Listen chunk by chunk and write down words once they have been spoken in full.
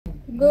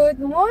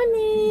Good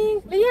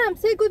morning. Liam,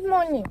 say good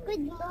morning.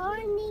 Good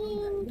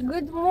morning.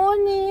 Good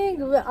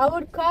morning.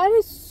 Our car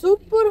is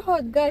super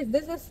hot, guys.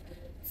 This is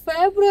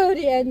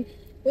February and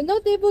we're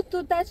not able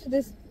to touch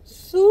this.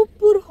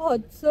 Super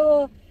hot.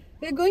 So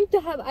we're going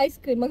to have ice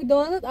cream.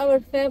 McDonald's, our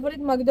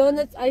favorite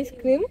McDonald's ice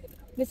cream.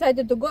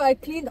 Decided to go. I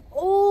cleaned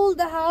all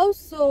the house,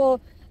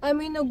 so I'm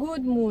in a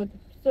good mood.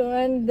 So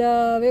and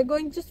we're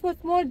going just for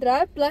small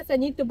drive. Plus, I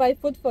need to buy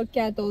food for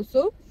cat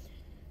also.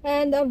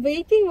 And I'm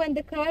waiting when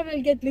the car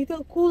will get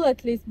little cool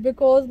at least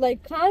because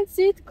like can't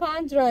sit,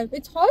 can't drive.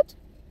 It's hot?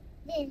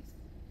 Yes.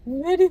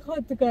 Very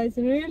hot, guys.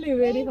 Really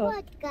very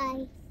hot.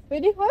 Guys.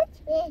 Very hot?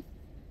 Yes.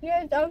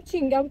 Yes,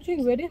 ouching,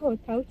 very hot,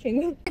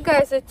 ouching.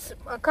 Guys, it's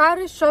car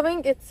is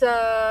showing it's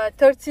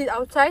 30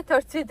 outside,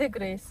 30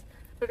 degrees.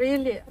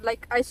 Really,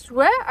 like I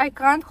swear I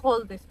can't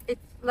hold this. It's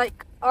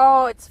like,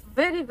 oh, it's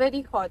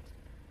very hot.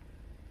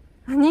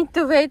 I need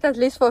to wait at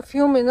least for a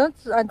few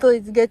minutes until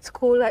it gets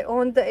cool. I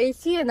on the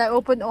AC and I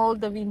open all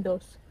the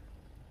windows.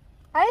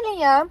 Hi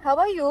Liam, how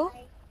are you?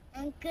 Hi.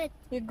 I'm good.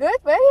 You good?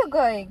 Where are you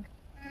going?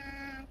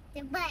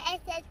 To buy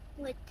ice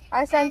food.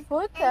 Ice and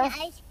food? And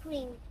ice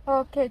cream.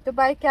 Okay, to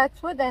buy cat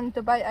food and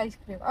to buy ice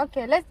cream.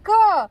 Okay, let's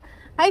go.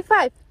 High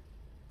five.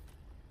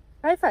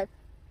 High five.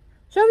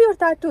 Show your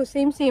tattoo.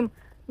 Same.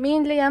 Me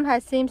and Liam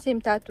has same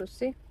tattoos.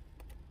 See?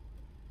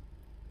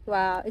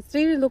 Wow, it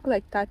really look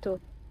like tattoo.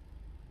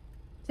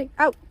 See?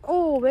 Ow.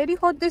 Oh, very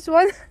hot this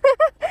one.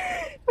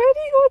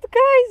 Very hot,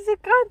 guys. I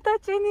can't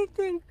touch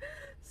anything.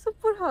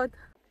 Super hot.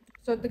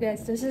 So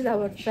guys, this is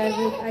our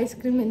favorite ice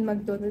cream in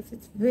McDonald's.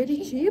 It's very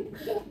cheap,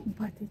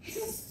 but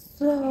it's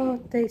so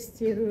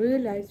tasty.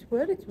 Really, I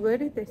swear it's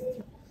very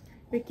tasty.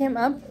 We came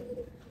up.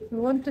 We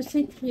want to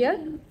sit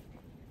here,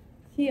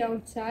 see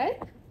outside,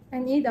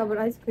 and eat our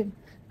ice cream.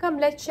 Come,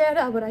 let's share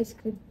our ice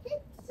cream.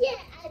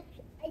 Yeah, ice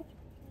cream.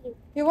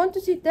 You want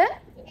to sit there?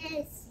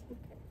 Yes.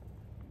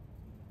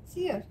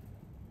 See here.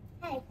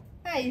 Hi.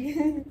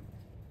 Hi.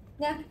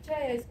 Now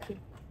try ice cream.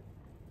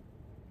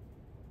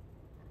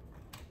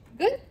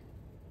 Good?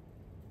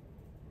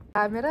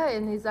 Camera,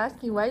 and he's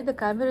asking why the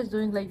camera is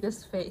doing like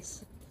this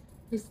face.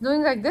 He's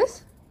doing like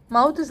this?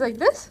 Mouth is like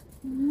this?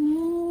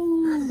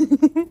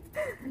 The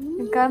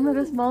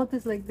camera's mouth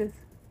is like this.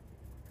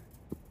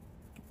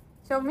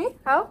 Show me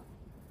how?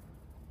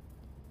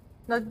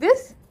 Like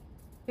this?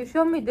 You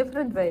show me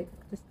different way.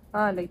 Just,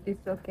 like this,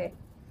 okay.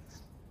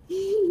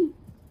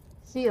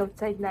 See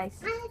outside,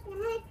 nice.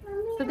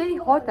 Today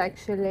hot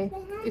actually.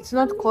 It's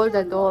not cold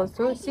at all.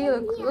 So see,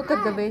 look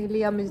at the way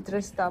Liam is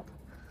dressed up.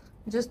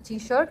 Just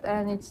t-shirt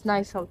and it's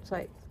nice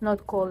outside.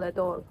 Not cold at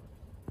all.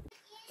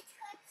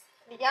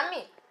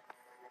 Yummy.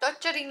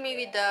 Torturing me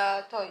with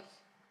the toys.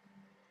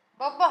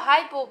 Bobo,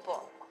 hi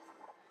Bobo.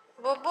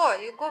 Bobo,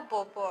 you go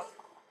Bobo.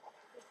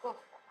 You go.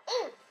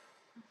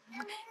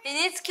 He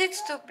needs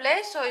kids to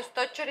play, so he's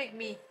torturing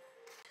me.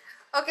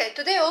 Okay,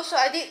 today also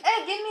I did.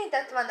 Hey, give me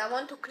that one. I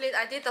want to clean.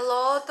 I did a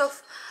lot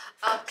of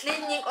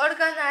cleaning,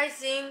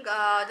 organizing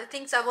the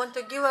things I want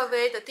to give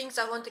away, the things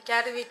I want to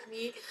carry with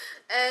me,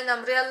 and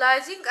I'm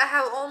realizing I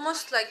have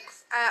almost like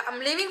I'm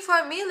leaving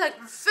for me like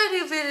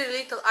very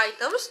little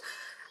items.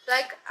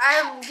 Like I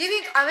am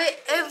giving away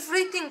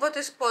everything what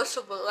is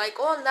possible, like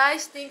all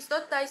nice things,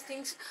 not nice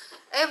things,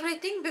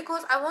 everything,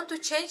 because I want to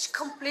change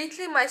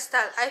completely my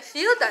style. I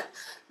feel that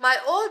my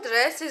old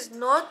dress is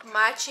not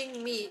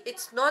matching me.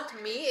 It's not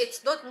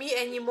me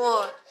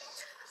anymore.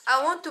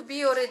 I want to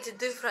be already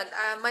different.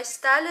 My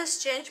style has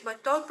changed, my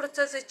thought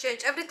process has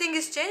changed, everything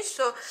is changed.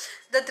 So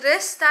the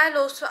dress style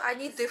also I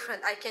need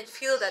different. I can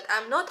feel that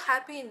I'm not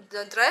happy in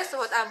the dress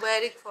what I'm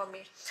wearing for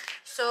me.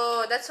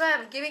 So that's why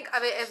I'm giving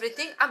away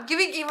everything. I'm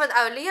giving even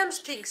our Liam's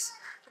things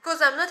because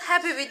I'm not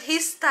happy with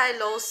his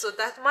style also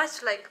that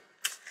much. Like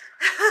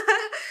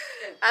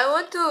I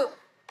want to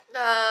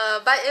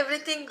buy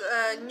everything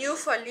new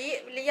for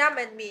Liam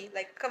and me,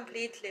 like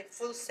completely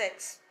full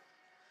sets.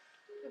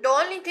 The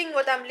only thing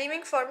what I'm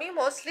leaving for me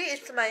mostly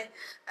is my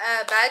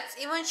bags,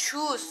 even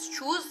shoes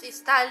is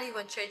style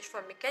even changed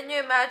for me. Can you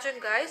imagine,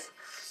 guys?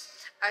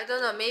 I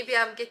don't know, maybe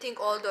I'm getting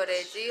old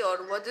already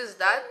or what is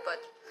that, but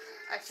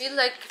I feel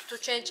like to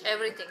change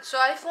everything. So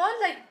I found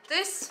like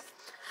this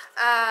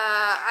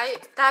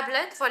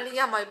tablet for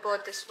Liam. I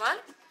bought this one.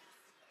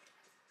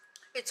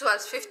 It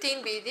was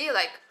 15 BD,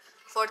 like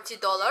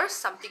 $40,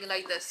 something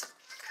like this,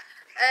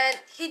 and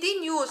he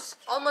didn't use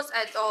almost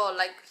at all.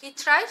 Like he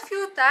tried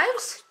few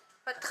times,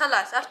 but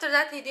khalas, after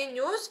that he didn't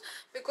use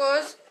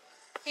because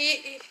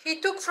he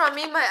took from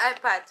me my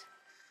iPad.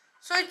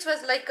 So it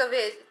was like a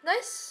waste.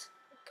 Nice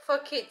for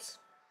kids,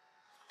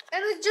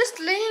 and it's just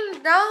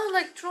laying down,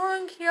 like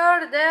throwing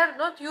here there,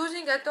 not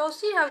using at all.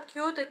 See how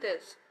cute it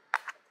is.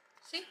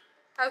 See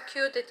how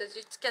cute it is.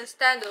 It can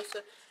stand also.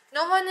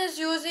 No one is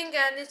using,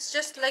 and it's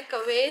just like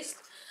a waste.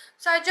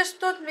 So I just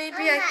thought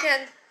maybe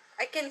I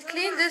can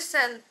clean this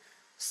and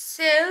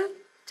sell,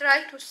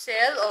 try to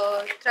sell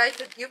or try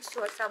to give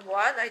to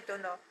someone. I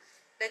don't know.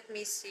 Let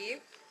me see.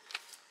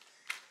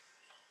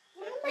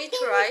 Let me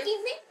try.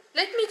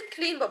 Let me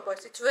clean,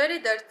 Babos. It's very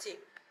dirty.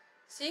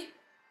 See?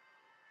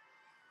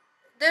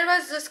 There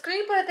was the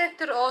screen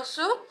protector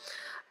also.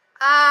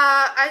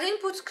 I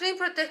didn't put screen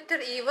protector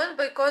even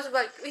because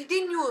like we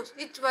didn't use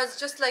it. Was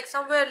just like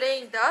somewhere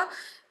laying there,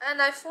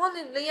 and I found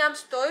in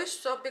Liam's toys,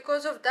 so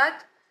because of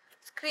that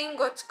screen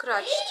got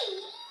scratched.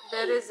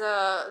 There is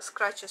a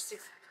scratches.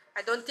 If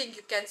I don't think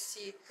you can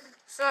see,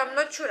 so I'm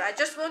not sure. I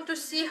just want to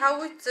see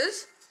how it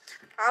is,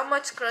 how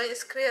much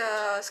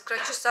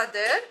scratches are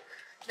there.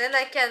 Then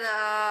I can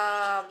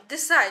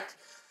decide,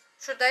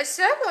 should I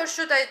sell or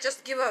should I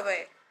just give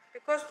away?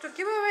 Because to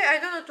give away, I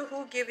don't know to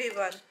who give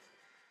even.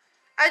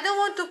 I don't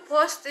want to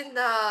post in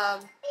the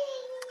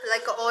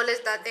like always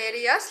that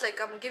areas like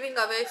I'm giving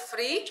away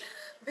free,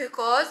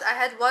 because I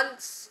had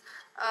once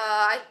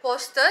I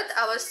posted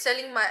I was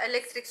selling my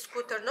electric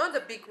scooter, no,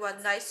 the big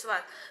one, nice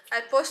one. I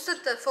posted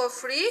that for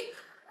free,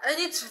 and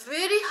it's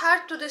very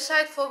hard to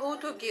decide for who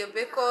to give,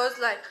 because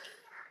like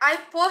I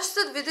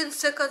posted within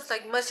seconds,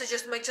 like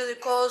messages,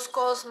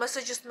 calls,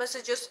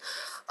 messages.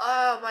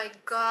 Oh my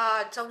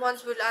god, someone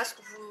will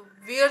ask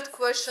weird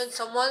questions,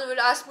 someone will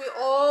ask me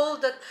all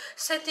the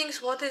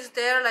settings, what is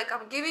there, like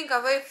I'm giving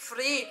away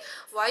free.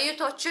 Why are you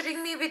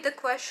torturing me with the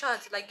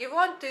questions? Like, you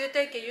want to, you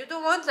take it, you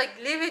don't want, like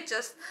leave it.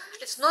 Just,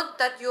 it's not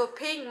that you're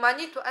paying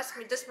money to ask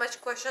me this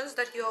much questions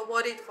that you are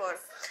worried for.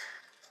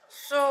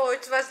 So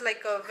it was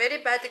like a very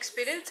bad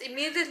experience.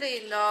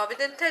 Immediately in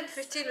within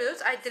 10-15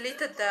 minutes I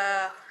deleted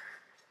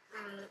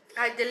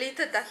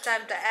that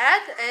time the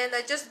ad, and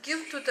I just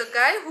give to the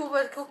guy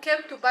who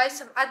came to buy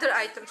some other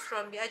items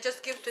from me. I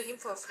just give to him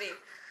for free.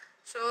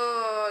 So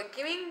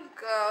giving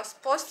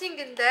posting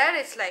in there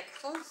is like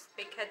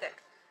big headache.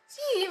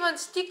 See, even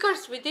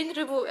stickers we didn't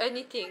remove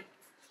anything.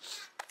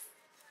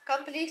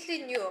 Completely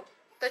new.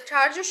 The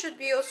charger should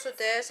be also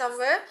there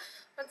somewhere,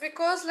 but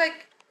because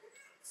like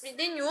we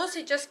didn't use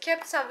it, just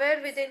kept somewhere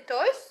within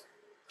toys.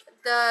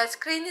 The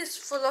screen is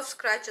full of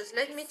scratches.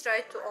 Let me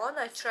try to on.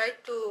 I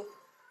tried to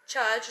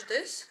charge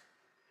this.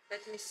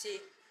 Let me see.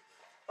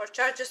 Or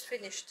charge is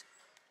finished.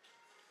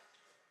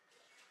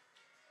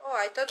 Oh,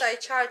 I thought I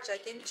charged. I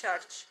didn't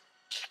charge.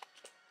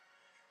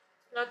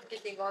 Not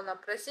getting on. I'm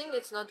pressing.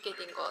 It's not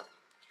getting on.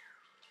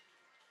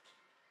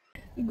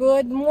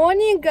 Good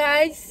morning,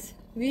 guys.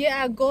 We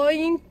are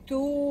going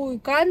to,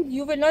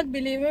 you will not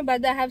believe me,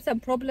 but I have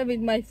some problem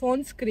with my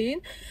phone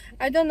screen.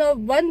 I don't know,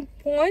 one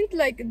point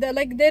like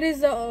there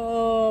is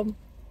a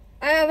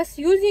I was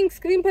using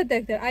screen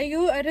protector. I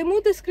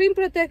removed the screen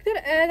protector,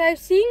 and I'm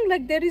seeing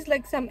like there is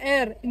like some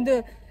air in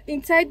the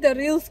inside the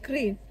real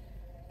screen,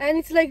 and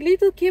it's like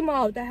little came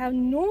out. I have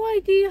no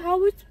idea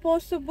how it's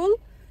possible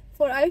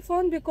for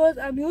iPhone, because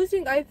I'm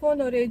using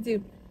iPhone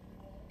already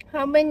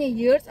how many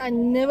years. I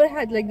never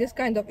had like this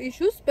kind of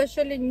issue,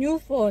 especially new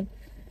phone.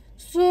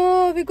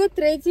 So we got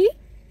ready.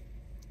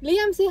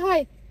 Liam, say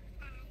hi.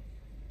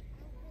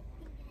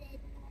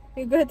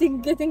 We got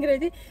getting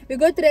ready. We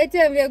got ready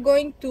and we are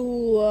going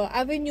to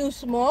Avenue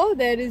Mall.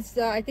 There is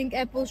I think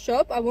Apple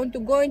shop. I want to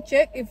go and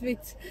check if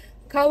it's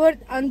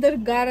covered under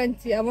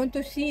guarantee. I want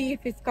to see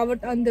if it's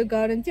covered under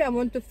guarantee. I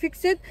want to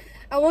fix it.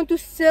 I want to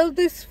sell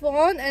this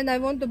phone, and I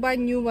want to buy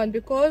new one,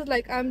 because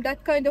like I'm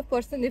that kind of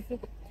person. If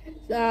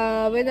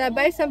when I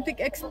buy something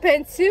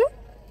expensive,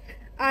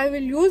 I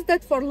will use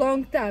that for a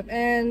long time,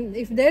 and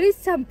if there is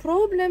some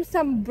problem,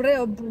 some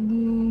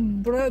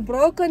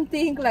broken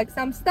thing, like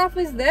some stuff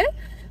is there,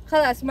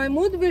 khalas, my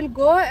mood will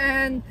go,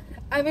 and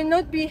I will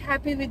not be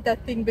happy with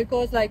that thing,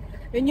 because like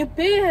when you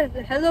pay a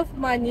hell of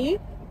money,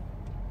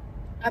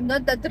 I'm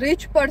not that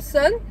rich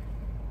person.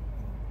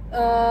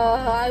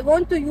 I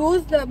want to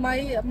use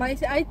my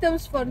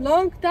items for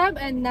long time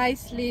and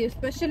nicely.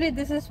 Especially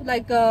this is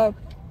like for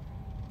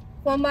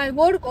my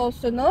work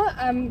also. No,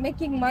 I'm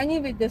making money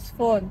with this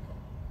phone.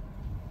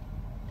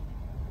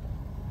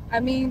 I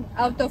mean,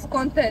 out of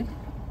content.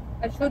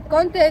 I shoot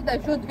content, I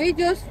shoot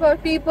videos for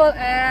people,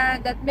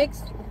 and that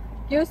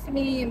gives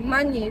me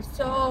money.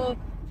 So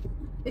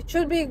it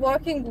should be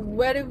working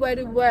very,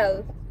 very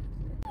well.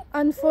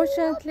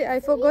 Unfortunately,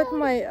 I forgot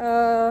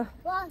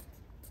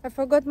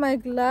my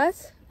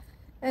glass,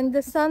 and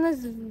the sun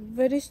is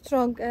very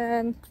strong.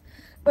 And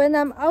when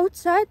I'm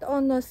outside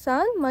on the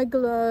sun,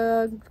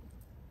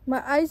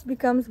 my eyes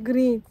becomes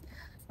green.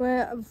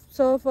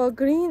 So for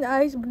green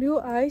eyes, blue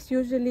eyes,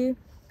 usually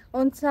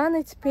on sun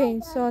it's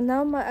pain. So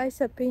now my eyes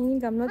are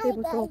paining. I'm not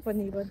able to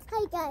open even.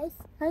 Hi guys.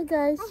 Hi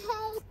guys.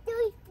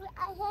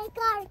 I have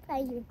car for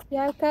you. You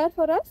have car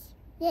for us?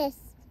 Yes.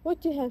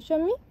 What you have? Show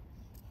me.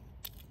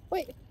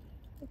 Wait,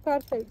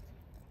 car for it.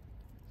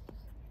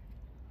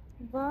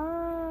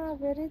 Wow,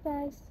 very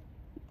nice.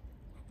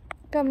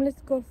 Come,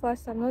 let's go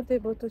fast. I'm not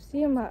able to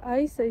see my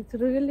eyes. It's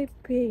really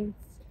pains.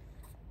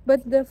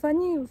 But the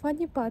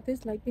funny part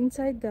is like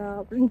inside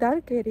the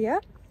dark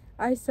area,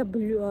 eyes are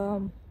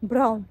blue,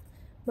 brown.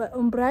 But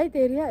on bright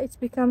area, it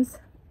becomes.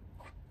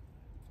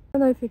 I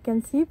don't know if you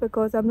can see,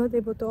 because I'm not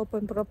able to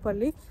open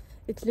properly.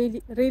 It's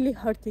really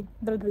hurting.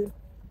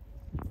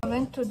 I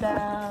went to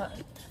the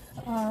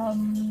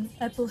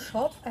Apple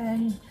shop,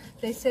 and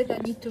they said I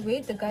need to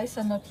wait. The guys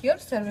are not here,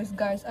 service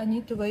guys. I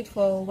need to wait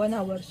for 1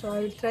 hour, so I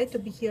will try to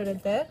be here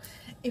and there.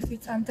 If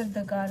it's under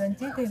the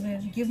guarantee, they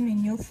will give me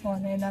new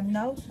phone, and I'm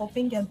now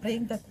hoping and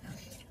praying that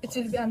it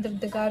will be under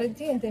the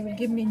guarantee and they will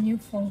give me new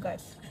phone,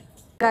 guys.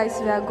 Guys,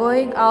 we are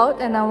going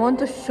out and I want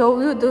to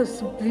show you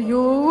this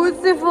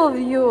beautiful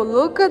view.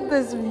 Look at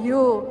this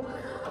view.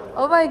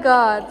 Oh my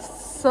god,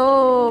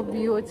 so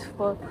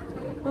beautiful.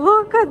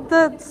 Look at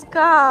that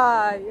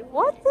sky.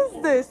 What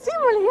is this? See,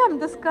 William,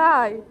 the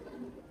sky.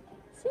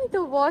 See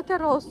the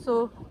water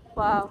also.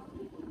 Wow,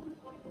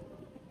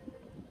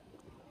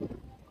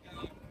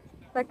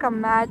 like a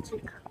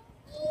magic.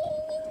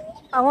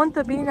 I want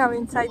to be now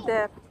inside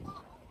there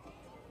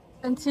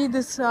and see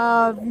this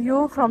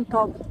view from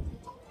top.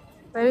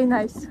 Very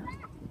nice.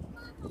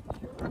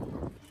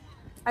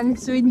 And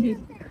it's windy.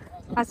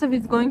 As if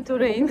it's going to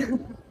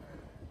rain.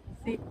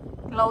 See,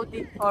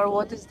 cloudy, or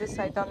what is this?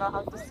 I don't know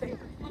how to say.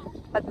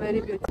 But very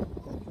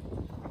beautiful.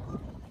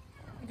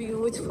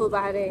 Beautiful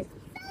Bahrain.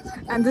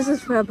 And this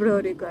is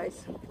February,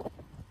 guys.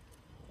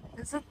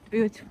 Is it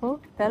beautiful?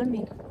 Tell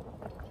me.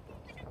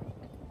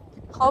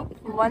 Hope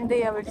one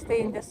day I will stay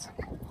in this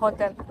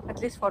hotel, at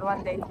least for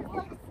one day.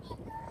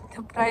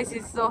 The price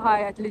is so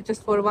high, at least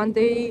just for one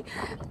day,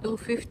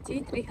 250,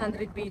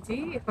 300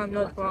 BG, if I'm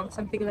not wrong.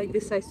 Something like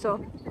this I saw.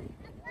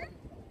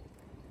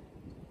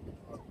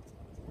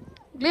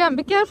 Liam,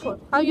 be careful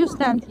how you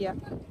stand here.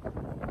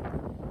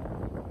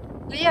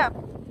 Liam,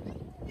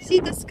 see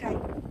the sky.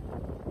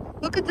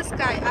 Look at the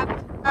sky, up,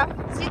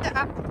 up, see the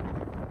up.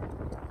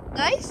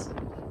 Nice?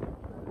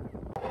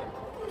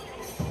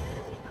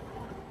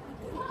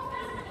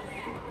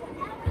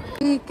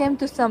 We came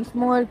to some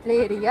small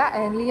play area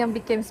and Liam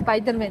became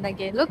Spider-Man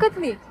again. Look at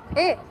me.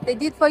 Hey, they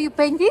did for you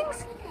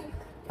paintings?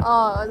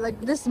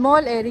 Like this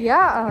small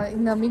area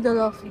in the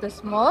middle of the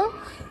mall,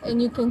 and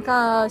you can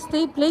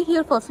stay play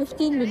here for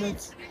 15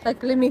 minutes,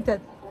 like limited.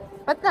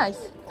 But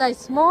nice,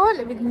 small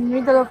in the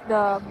middle of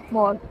the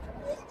mall.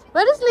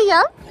 Where is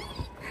Liam?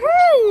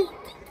 Hey,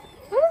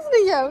 where is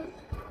Liam?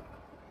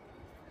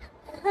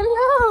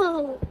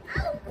 Hello,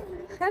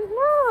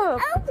 hello.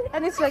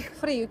 And it's like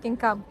free, you can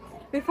come.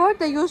 Before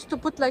they used to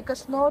put like a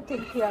snow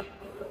thing here,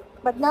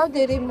 but now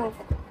they remove.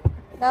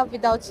 Now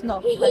without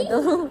snow.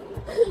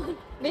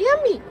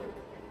 Yummy.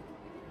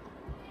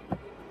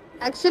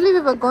 Actually, we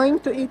were going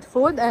to eat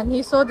food and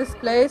he saw this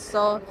place,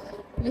 so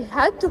we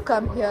had to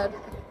come here.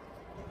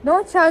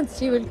 No chance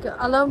he will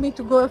allow me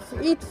to go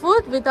eat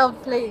food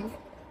without playing.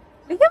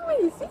 Look at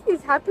me, see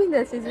his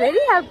happiness, he's very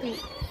happy.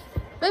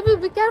 Baby,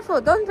 be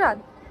careful, don't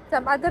run.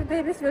 Some other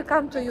babies will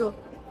come to you.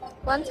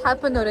 Once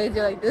happened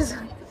already like this.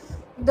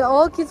 The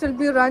all kids will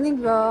be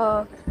running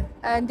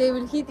and they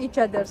will hit each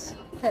other's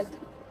head.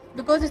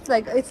 Because it's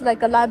like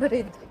a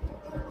labyrinth.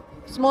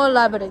 Small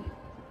labyrinth.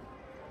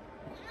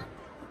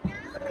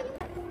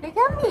 Look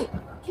at me.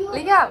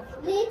 Liam.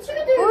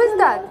 Who is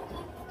that?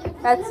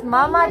 That's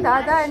Mama,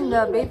 Dada, and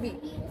the baby.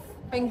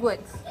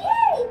 Penguins.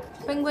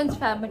 Penguins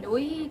family.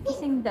 We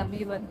kissing them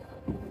even.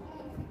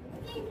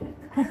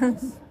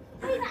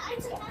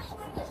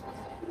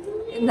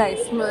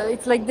 Nice.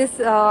 It's like this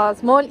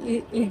small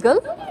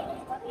eagle.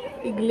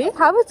 Eagle.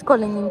 How it's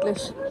called in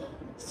English?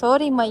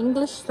 Sorry, my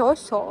English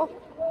so.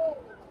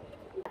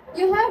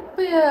 You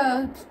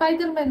have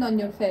Spider-Man on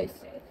your face.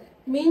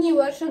 Mini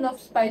version of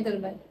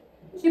Spider-Man.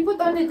 She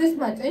put only this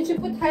much, and she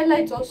put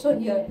highlights also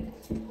here.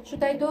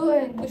 Should I go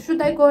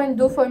and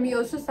do for me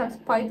also some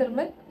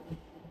Spider-Man?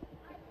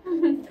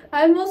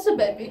 I'm also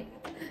baby.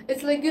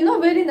 It's like,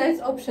 very nice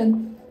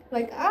option.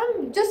 Like,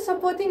 I'm just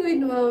supporting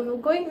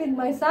with going with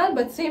my son,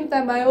 but same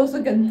time I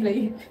also can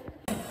play.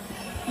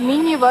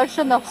 Mini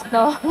version of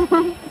snow.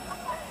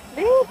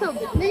 Little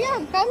bit.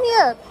 Liam, come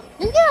here.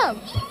 Liam,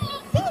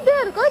 see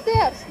there, go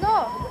there,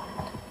 snow.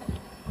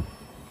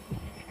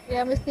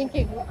 Yeah, I was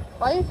thinking,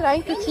 why are you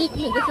trying to cheat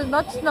me? This is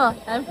not snow.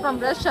 I'm from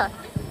Russia.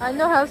 I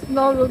know how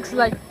snow looks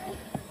like.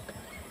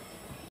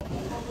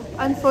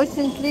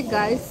 Unfortunately,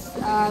 guys,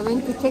 I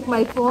went to check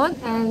my phone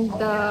and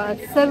the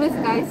service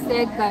guy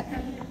said that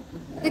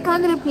they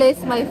can't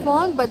replace my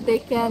phone, but they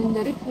can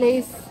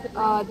replace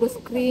the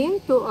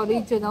screen to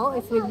original.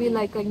 It will be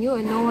like a new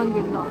and no one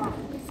will know.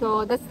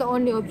 So that's the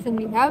only option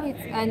we have,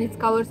 and it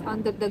covers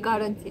under the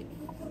guarantee.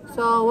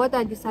 So what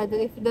I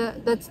decided, if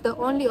that's the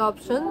only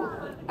option,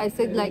 I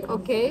said like,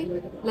 okay,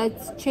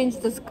 let's change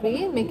the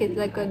screen, make it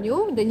like a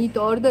new. They need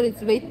to order it,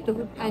 wait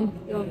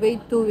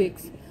 2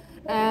 weeks.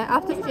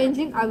 After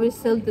changing, I will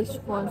sell this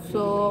phone.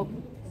 So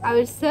I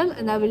will sell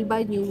and I will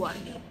buy new one.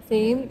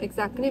 Same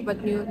exactly,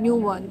 but new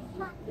one.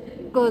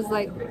 Because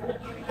like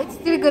it's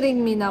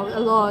triggering me now a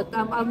lot.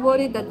 I'm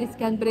worried that this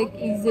can break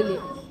easily.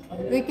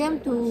 We came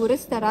to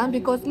restaurant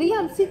because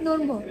Liam, sit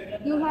normal.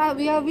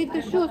 We are with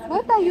the shoes.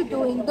 What are you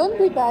doing? Don't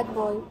be bad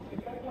boy.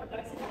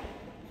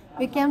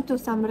 We came to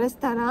some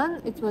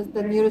restaurant. It was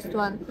the nearest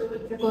one.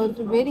 Was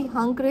very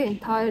hungry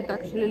and tired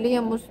actually.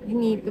 Liam was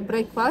need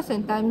breakfast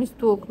and time is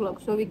 2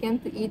 o'clock. So we came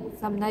to eat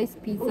some nice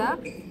pizza.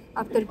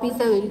 After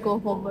pizza we'll go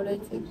home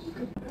already.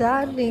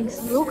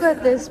 Darlings, look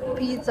at this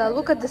pizza.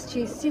 Look at this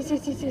cheese. See, see,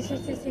 see, see, see,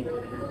 see, see.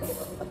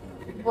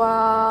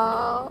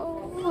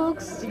 Wow,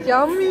 looks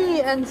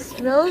yummy and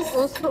smells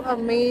also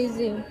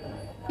amazing.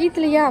 Eat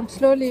Liam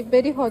slowly,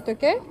 very hot,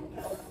 okay?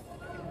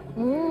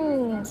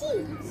 Mmm,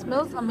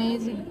 smells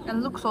amazing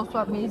and looks also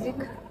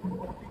amazing.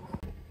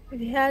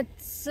 We had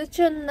such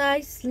a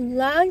nice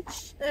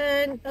lunch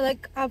and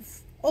like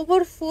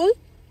over full,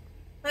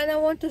 and I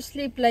want to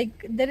sleep.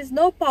 Like there is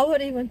no power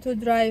even to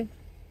drive.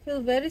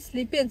 Feel very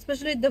sleepy, and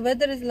especially the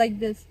weather is like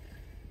this.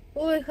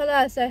 Oh,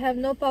 halas, I have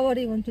no power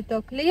even to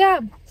talk.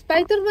 Liam,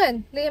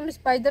 Spider-Man. Liam is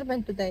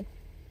Spider-Man today.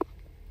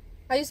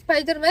 Are you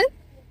Spider-Man?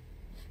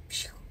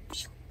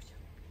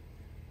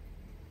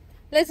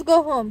 Let's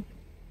go home.